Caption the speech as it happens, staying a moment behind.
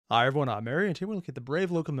Hi everyone, I'm Airier, and today we're looking at the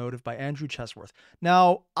Brave Locomotive by Andrew Chesworth.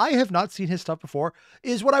 Now, I have not seen his stuff before,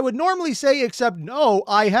 is what I would normally say, except no,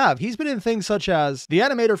 I have. He's been in things such as the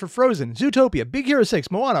animator for Frozen, Zootopia, Big Hero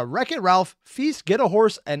 6, Moana, Wreck-It Ralph, Feast, Get a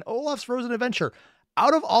Horse, and Olaf's Frozen Adventure.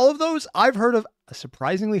 Out of all of those, I've heard of a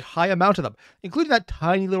surprisingly high amount of them, including that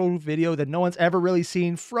tiny little video that no one's ever really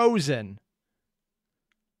seen, Frozen.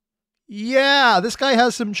 Yeah, this guy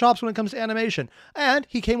has some chops when it comes to animation. And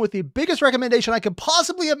he came with the biggest recommendation I could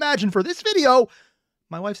possibly imagine for this video.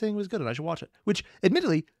 My wife saying it was good and I should watch it. Which,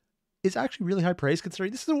 admittedly, is actually really high praise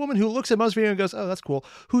considering this is a woman who looks at most videos and goes, oh, that's cool.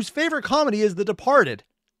 Whose favorite comedy is The Departed.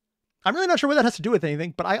 I'm really not sure what that has to do with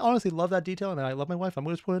anything, but I honestly love that detail and I love my wife. I'm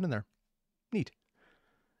going to just put it in there. Neat.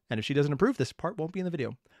 And if she doesn't approve, this part won't be in the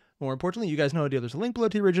video. More importantly, you guys know the deal. There's a link below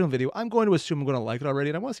to the original video. I'm going to assume I'm going to like it already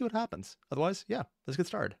and I want to see what happens. Otherwise, yeah, let's get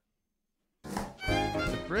started.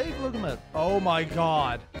 The Brave Locomotive. Oh my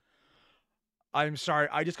god. I'm sorry.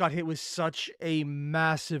 I just got hit with such a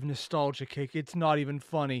massive nostalgia kick. It's not even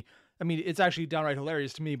funny. I mean, it's actually downright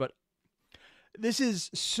hilarious to me, but this is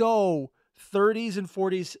so 30s and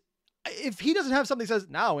 40s. If he doesn't have something that says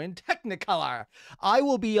now in Technicolor, I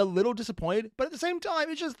will be a little disappointed, but at the same time,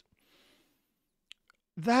 it's just,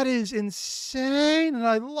 that is insane and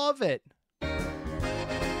I love it.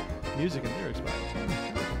 Music and lyrics by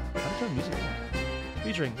music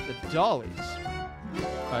featuring the Dollies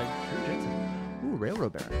by Drew Jensen. Ooh,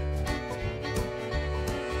 Railroad Baron.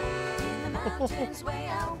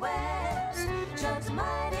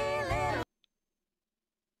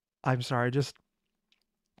 I'm sorry,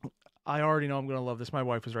 I already know I'm going to love this. My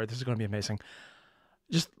wife was right. This is going to be amazing.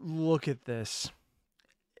 Just look at this.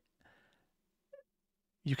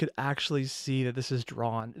 You could actually see that this is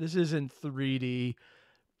drawn. This isn't 3D.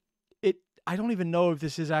 I don't even know if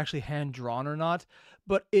this is actually hand drawn or not,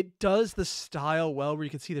 but it does the style well where you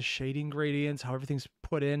can see the shading gradients, how everything's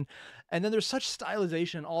put in. And then there's such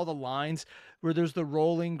stylization in all the lines where there's the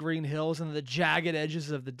rolling green hills and the jagged edges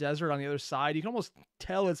of the desert on the other side. You can almost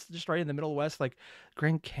tell it's just right in the Middle West, like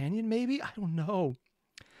Grand Canyon maybe? I don't know.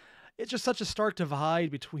 It's just such a stark divide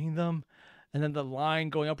between them. And then the line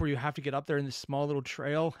going up where you have to get up there in this small little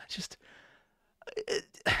trail.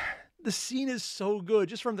 The scene is so good,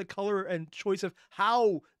 just from the color and choice of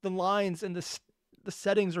how the lines and the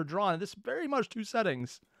settings are drawn. This very much two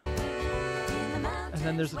settings. And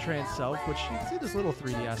then there's the train itself, which you can see this little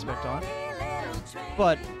 3D aspect on.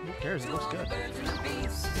 But who cares? It looks good.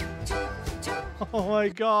 Oh my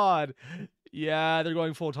god. Yeah, they're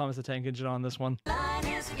going full Thomas the Tank Engine on this one.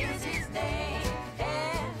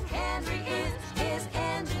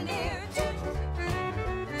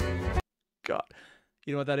 God.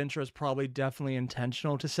 You know what, that intro is probably definitely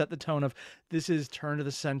intentional to set the tone of this is turn of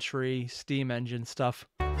the century steam engine stuff.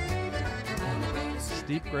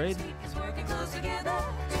 Steep grade.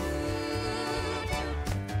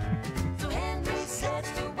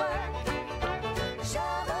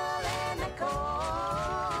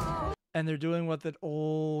 And they're doing what the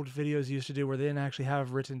old videos used to do where they didn't actually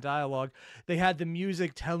have written dialogue. They had the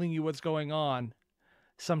music telling you what's going on.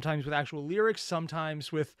 Sometimes with actual lyrics,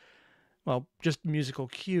 sometimes with, well, just musical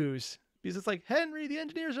cues. Because it's like, Henry, the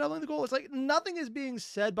engineer, shoveling the coal. It's like nothing is being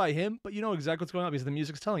said by him, but you know exactly what's going on because the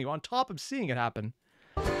music's telling you on top of seeing it happen.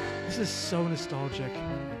 This is so nostalgic.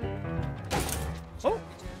 Oh!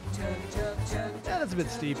 Yeah, that's a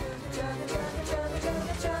bit steep.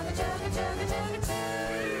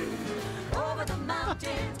 Oh,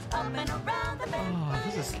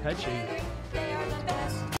 this is catchy.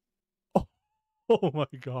 Oh my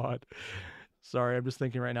god. Sorry, I'm just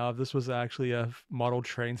thinking right now, if this was actually a model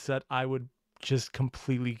train set, I would just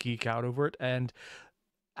completely geek out over it and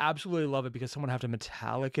absolutely love it because someone would have to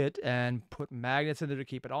metallic it and put magnets in there to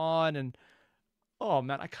keep it on. And oh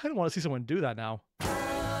man, I kind of want to see someone do that now. Even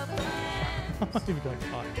got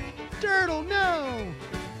caught. Turtle, no!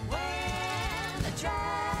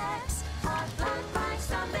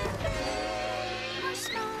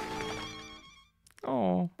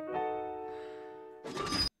 Oh.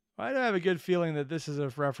 I have a good feeling that this is a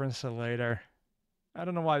reference to later. I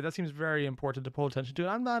don't know why. That seems very important to pull attention to.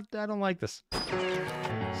 I don't like this.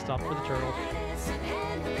 Stop for the turtle.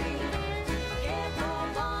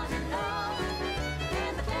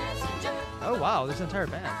 Oh wow, there's an entire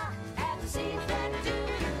band.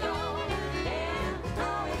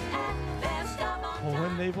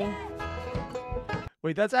 Colon Naval?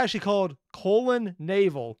 Wait, that's actually called Colon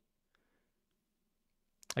Naval.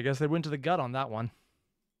 I guess they went to the gut on that one.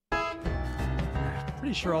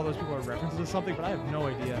 Pretty sure all those people are references to something, but I have no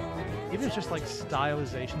idea. Even if it's just like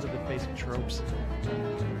stylizations of the basic tropes.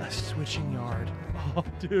 A switching yard. Oh,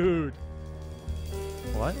 dude.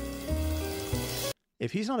 What?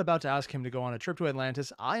 If he's not about to ask him to go on a trip to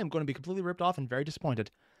Atlantis, I am going to be completely ripped off and very disappointed.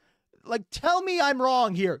 Like, tell me I'm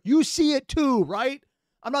wrong here. You see it too, right?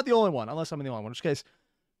 I'm not the only one, unless I'm the only one, in which case,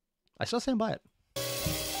 I still stand by it.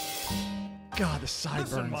 God, the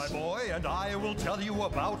sideburns. Listen, my boy, and I will tell you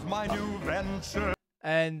about my new venture.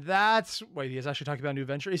 And that's... Wait, he is actually talking about a new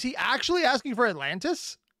venture? Is he actually asking for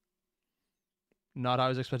Atlantis? Not how I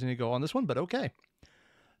was expecting to go on this one, but okay.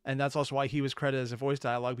 And that's also why he was credited as a voice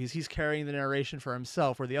dialogue, because he's carrying the narration for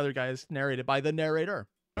himself, where the other guy is narrated by the narrator.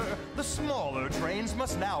 The smaller trains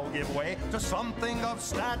must now give way to something of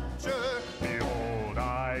stature. Behold,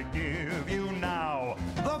 I give you now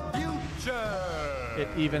the future. It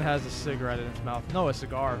even has a cigarette in its mouth. No, a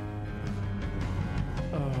cigar.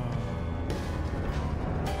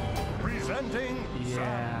 Presenting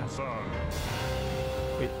Yeah. Samsung.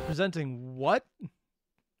 Wait, presenting what?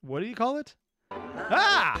 What do you call it?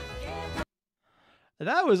 Ah!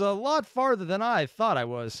 That was a lot farther than I thought I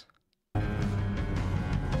was.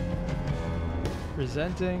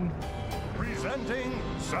 Presenting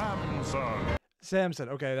Samsung. Samson.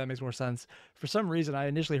 Okay, that makes more sense. For some reason, I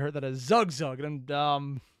initially heard that as Zug Zug, and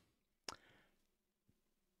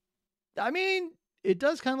I mean, it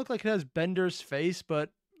does kind of look like it has Bender's face,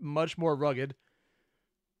 but much more rugged.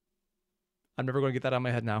 I'm never going to get that out of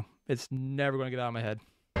my head now. It's never going to get out of my head.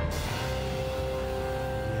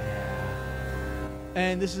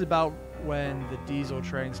 And this is about when the diesel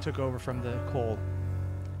trains took over from the coal.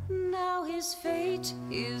 Now his fate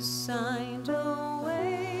is signed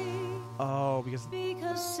away. Oh, because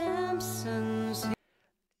Samson's...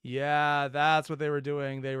 Yeah, that's what they were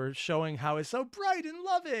doing. They were showing how it's so bright and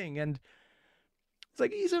loving, and it's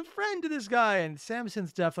like he's a friend to this guy, and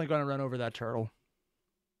Samson's definitely going to run over that turtle.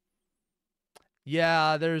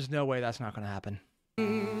 Yeah, there's no way that's not going to happen.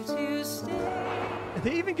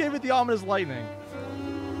 They even gave it the ominous lightning.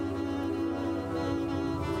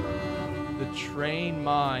 The train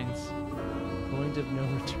mines. Point of no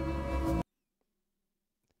return.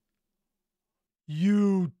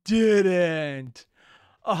 You didn't.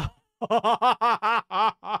 Oh.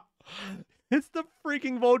 It's the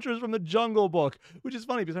freaking vultures from the Jungle Book, which is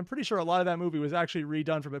funny because I'm pretty sure a lot of that movie was actually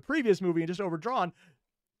redone from a previous movie and just overdrawn.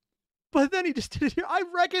 But then he just did it here. I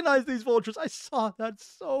recognize these vultures. I saw that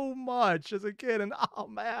so much as a kid, and oh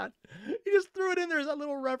man, he just threw it in there as a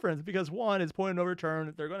little reference because one, it's point of no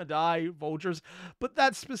return. They're going to die, vultures. But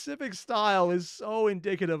that specific style is so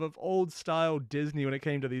indicative of old style Disney when it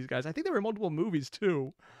came to these guys. I think there were multiple movies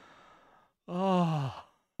too. Oh.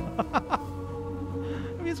 I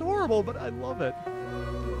mean, it's horrible, but I love it.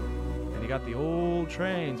 And you got the old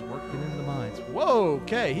trains working in the mines. Whoa,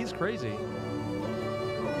 okay, he's crazy.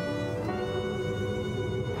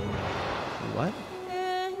 What?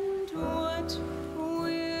 And what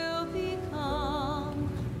will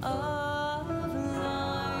become of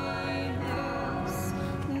Linus?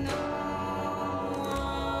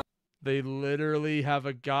 No. They literally have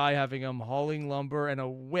a guy having him hauling lumber and a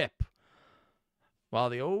whip, while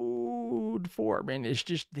the old foreman is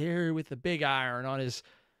just there with the big iron on his...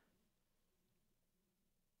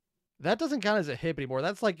 That doesn't count as a hip anymore.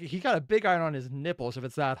 That's like he got a big iron on his nipples if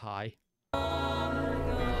it's that high.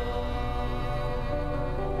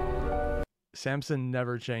 Samson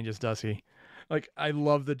never changes, does he? Like, I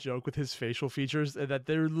love the joke with his facial features, that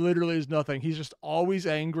there literally is nothing. He's just always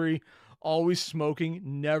angry, always smoking,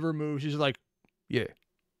 never moves. He's just like, yeah.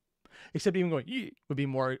 Except even going, yeah, would be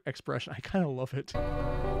more expression. I kind of love it.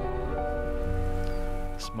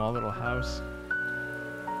 Small little house.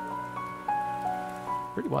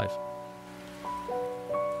 Pretty wife.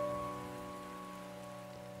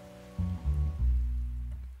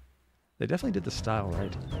 They definitely did the style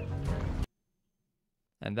right.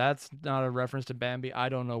 And that's not a reference to Bambi. I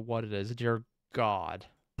don't know what it is. Dear God.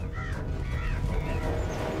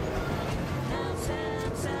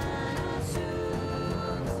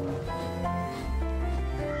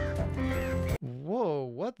 Whoa,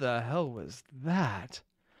 what the hell was that?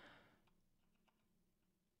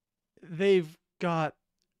 They've got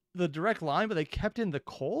the direct line, but they kept in the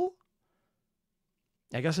coal?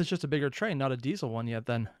 I guess it's just a bigger train, not a diesel one yet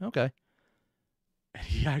then. Okay. And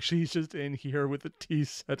he actually is just in here with the tea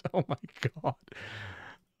set. Oh my God.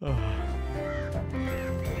 Oh.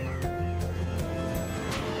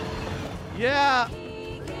 Yeah.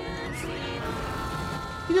 He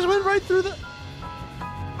just went right through the...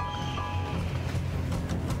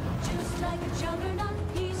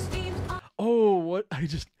 Oh, what?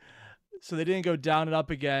 So they didn't go down and up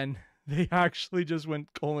again. They actually just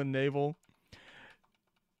went colon navel.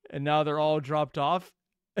 And now they're all dropped off.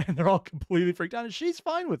 And they're all completely freaked out. And she's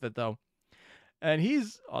fine with it, though. And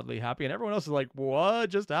he's oddly happy. And everyone else is like, what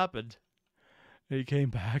just happened? And he came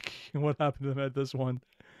back. And what happened to them at this one?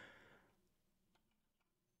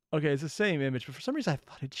 Okay, it's the same image, but for some reason I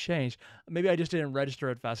thought it changed. Maybe I just didn't register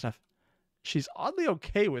it fast enough. She's oddly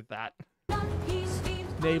okay with that.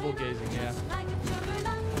 Navel gazing, yeah.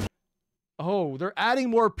 Oh, they're adding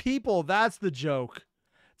more people. That's the joke.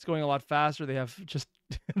 It's going a lot faster. They have just...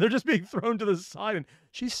 they're just being thrown to the side, and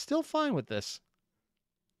she's still fine with this.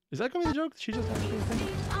 Is that going to be the joke? She just actually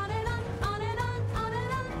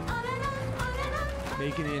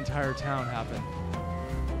making the entire town happen.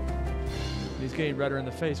 He's getting redder in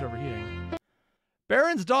the face, overheating.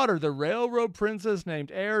 Baron's daughter, the railroad princess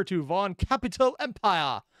named heir to Von Capital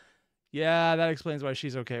Empire. Yeah, that explains why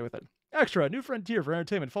she's okay with it. Extra, new frontier for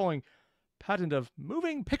entertainment following patent of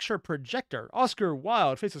moving picture projector. Oscar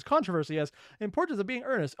Wilde faces controversy as Importance of Being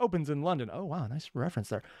Earnest opens in London. Oh, wow, nice reference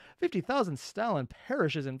there. 50,000 Stalin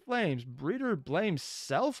perishes in flames. Breeder blames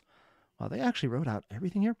self. Wow, they actually wrote out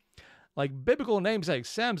everything here. Like biblical namesake,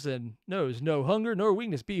 Samson knows no hunger nor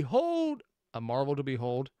weakness. Behold, a marvel to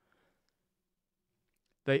behold.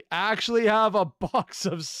 They actually have a box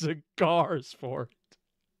of cigars for it.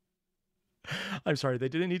 I'm sorry, they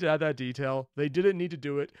didn't need to add that detail. They didn't need to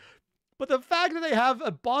do it. But the fact that they have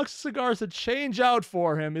a box of cigars to change out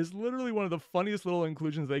for him is literally one of the funniest little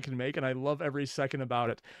inclusions they can make, and I love every second about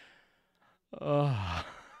it.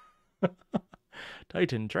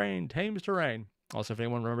 Titan train tames terrain. Also, if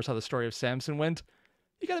anyone remembers how the story of Samson went,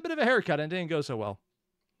 he got a bit of a haircut and didn't go so well.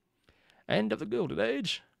 End of the Gilded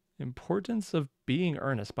Age. Importance of Being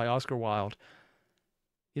Earnest by Oscar Wilde.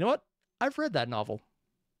 You know what? I've read that novel.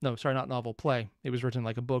 No, sorry, not novel, play. It was written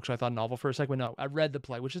like a book, so I thought novel for a second. But no, I read the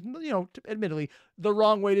play, which is, you know, admittedly, the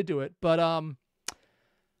wrong way to do it. But,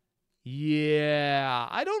 yeah,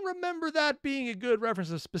 I don't remember that being a good reference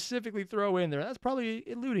to specifically throw in there. That's probably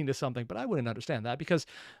alluding to something, but I wouldn't understand that because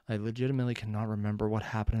I legitimately cannot remember what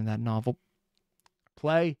happened in that novel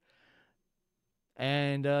play.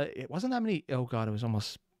 And it wasn't that many. Oh, God, it was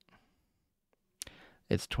almost.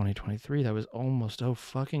 It's 2023. That was almost. Oh,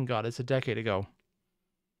 fucking God. It's a decade ago.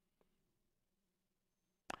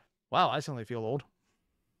 Wow, I suddenly feel old.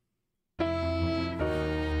 He's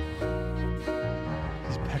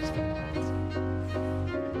back to the lines.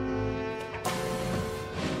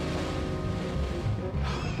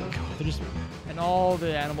 Oh, God. They're just. And all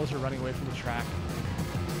the animals are running away from the track.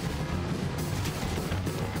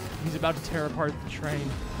 He's about to tear apart the train.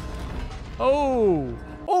 Oh!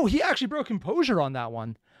 Oh, he actually broke composure on that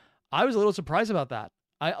one. I was a little surprised about that.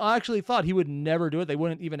 I actually thought he would never do it. They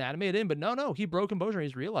wouldn't even animate it in, but no, he broke composure.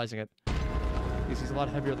 He's realizing it. He's a lot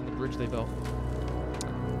heavier than the bridge they built.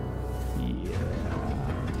 Yeah.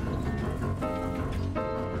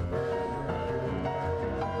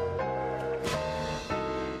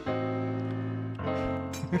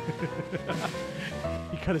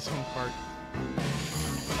 He cut his own part.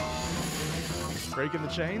 Breaking the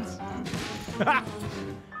chains?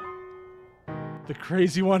 The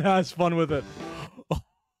crazy one has fun with it.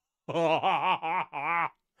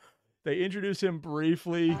 They introduce him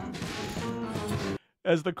briefly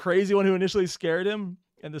as the crazy one who initially scared him,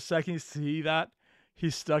 and the second you see that,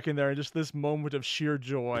 he's stuck in there in just this moment of sheer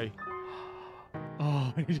joy.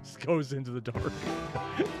 Oh, and he just goes into the dark.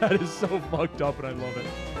 That is so fucked up, and I love it.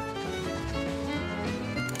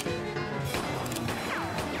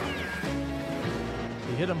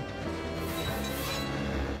 He hit him.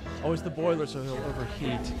 Oh, it's the boiler, so he'll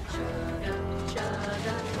overheat.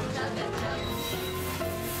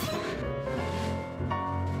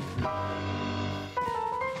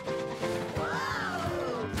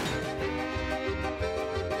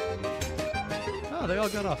 Oh, they all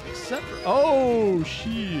got off except for... Oh,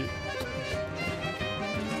 shit.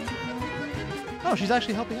 Oh, she's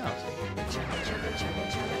actually helping out.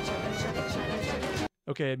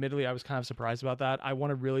 Okay, admittedly, I was kind of surprised about that. I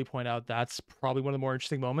want to really point out that's probably one of the more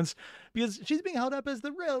interesting moments because she's being held up as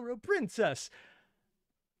the railroad princess.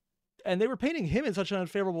 And they were painting him in such an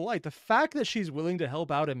unfavorable light. The fact that she's willing to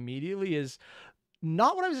help out immediately is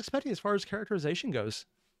not what I was expecting as far as characterization goes.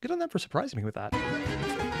 Good on them for surprising me with that.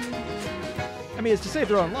 I mean, it's to save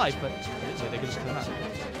their own life, but they could just do that.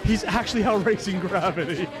 He's actually outracing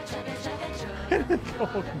gravity.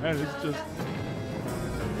 Oh, man, it's just...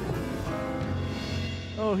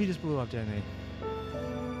 Oh, he just blew up, didn't he?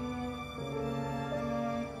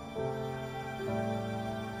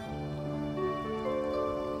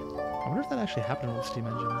 I wonder if that actually happened with steam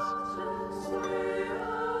engines.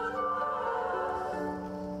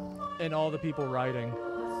 And all the people riding.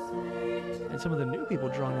 And some of the new people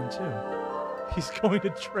drawn in too. He's going to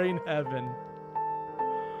train heaven.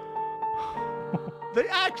 They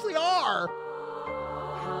actually are!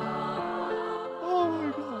 Oh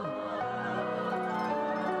my God.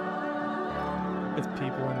 It's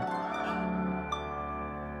people in...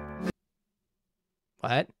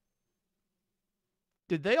 What?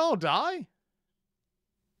 Did they all die?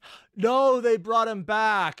 No, they brought him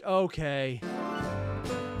back. Okay.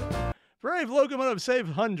 Brave Locomotive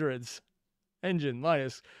saved hundreds. Engine,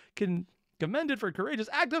 Linus, commended for courageous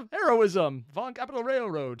act of heroism. Von Capital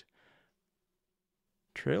Railroad.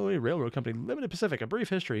 Trailway Railroad Company, Limited Pacific, a brief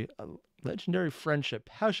history, a legendary friendship,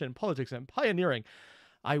 passion, politics, and pioneering.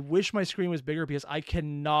 I wish my screen was bigger because I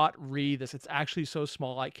cannot read this. It's actually so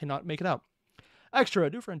small I cannot make it out. Extra, a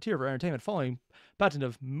new frontier for entertainment following patent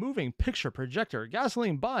of moving picture projector.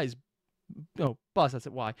 Gasoline buys. Oh, bus, that's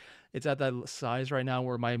it. Why? It's at that size right now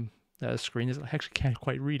where my screen is. I actually can't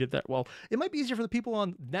quite read it that well. It might be easier for the people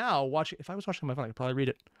on now watching. If I was watching on my phone, I could probably read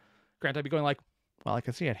it. Grant, I'd be going like, well, I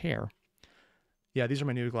can see it here. Yeah, these are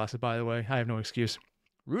my new glasses, by the way. I have no excuse.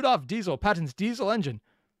 Rudolph Diesel patents diesel engine.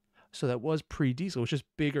 So that was pre-diesel, which is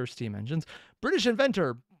bigger steam engines. British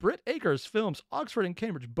inventor, Britt Akers films Oxford and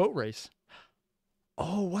Cambridge boat race.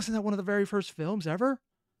 Oh, wasn't that one of the very first films ever?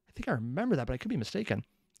 I think I remember that, but I could be mistaken.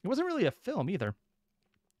 It wasn't really a film either.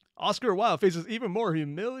 Oscar Wilde faces even more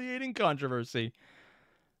humiliating controversy.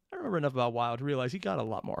 I remember enough about Wilde to realize he got a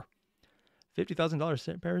lot more.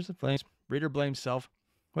 $50,000 Paris in Flames. Reader blames self.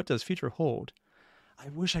 What does future hold? I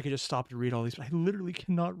wish I could just stop to read all these, but I literally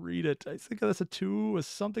cannot read it. I think that's a 2, a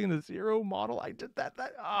something in the 0 model. I did that.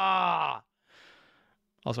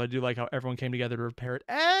 Also, I do like how everyone came together to repair it,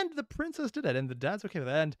 and the princess did it, and the dad's okay with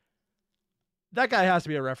that. And that guy has to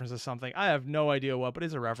be a reference to something. I have no idea what, but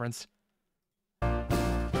it's a reference. No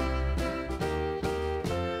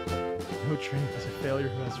train is a failure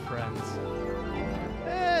who has friends.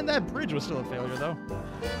 And that bridge was still a failure, though.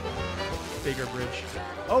 Bigger bridge.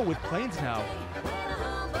 Oh, with planes now.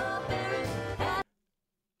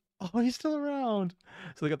 Oh, he's still around.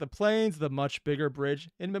 So they got the planes, the much bigger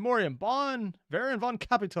bridge. In memoriam, Baron von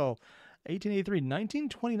Capital, 1883,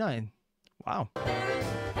 1929. Wow.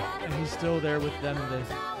 And he's still there with them. Oh,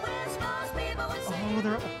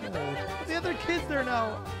 they're old. The other kids there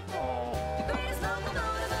now.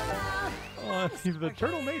 Oh, the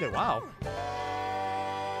turtle made it. Wow.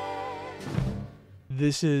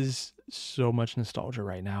 This is so much nostalgia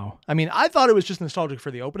right now. I mean, I thought it was just nostalgic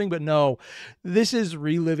for the opening, but no. This is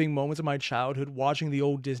reliving moments of my childhood, watching the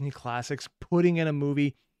old Disney classics, putting in a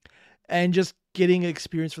movie, and just getting an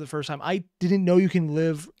experience for the first time. I didn't know you can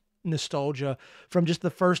live nostalgia from just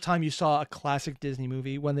the first time you saw a classic Disney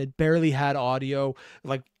movie when they barely had audio,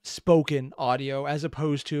 like spoken audio, as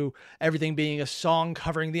opposed to everything being a song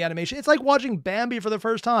covering the animation. It's like watching Bambi for the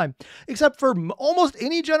first time, except for almost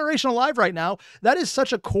any generation alive right now. That is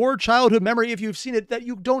such a core childhood memory, if you've seen it, that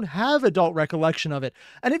you don't have adult recollection of it.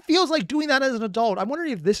 And it feels like doing that as an adult. I'm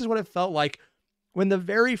wondering if this is what it felt like when the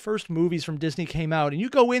very first movies from Disney came out, and you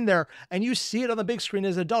go in there and you see it on the big screen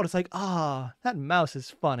as an adult. It's like, that mouse is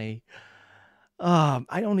funny.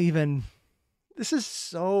 This is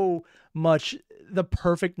so much the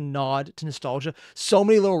perfect nod to nostalgia. So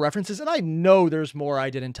many little references, and I know there's more I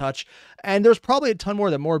didn't touch, and there's probably a ton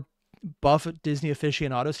more that more buff Disney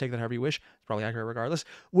aficionados, take that however you wish, it's probably accurate regardless,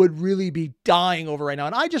 would really be dying over right now.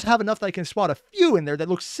 And I just have enough that I can spot a few in there that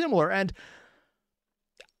look similar, and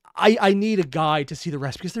I need a guide to see the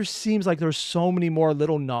rest, because there seems like there's so many more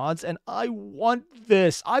little nods, and I want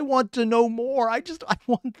this. I want to know more. I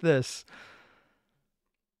want this.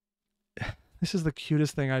 This is the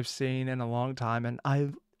cutest thing I've seen in a long time, and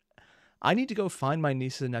I need to go find my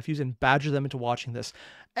nieces and nephews and badger them into watching this.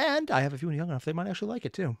 And I have a few young enough, they might actually like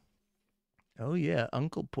it too. Oh yeah,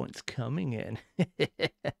 Uncle Point's coming in.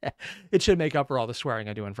 It should make up for all the swearing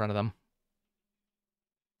I do in front of them.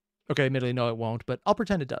 Okay, admittedly, no, it won't, but I'll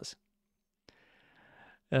pretend it does.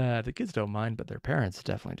 The kids don't mind, but their parents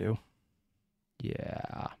definitely do.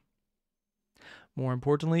 Yeah. More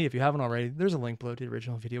importantly, if you haven't already, there's a link below to the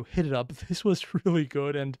original video. Hit it up. This was really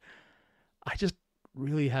good, and I just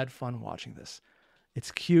really had fun watching this.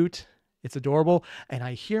 It's cute, it's adorable, and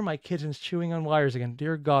I hear my kittens chewing on wires again.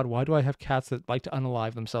 Dear God, why do I have cats that like to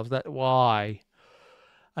unalive themselves? Why?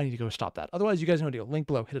 I need to go stop that. Otherwise, you guys know the deal. Link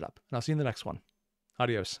below, hit it up, and I'll see you in the next one.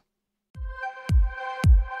 Adios.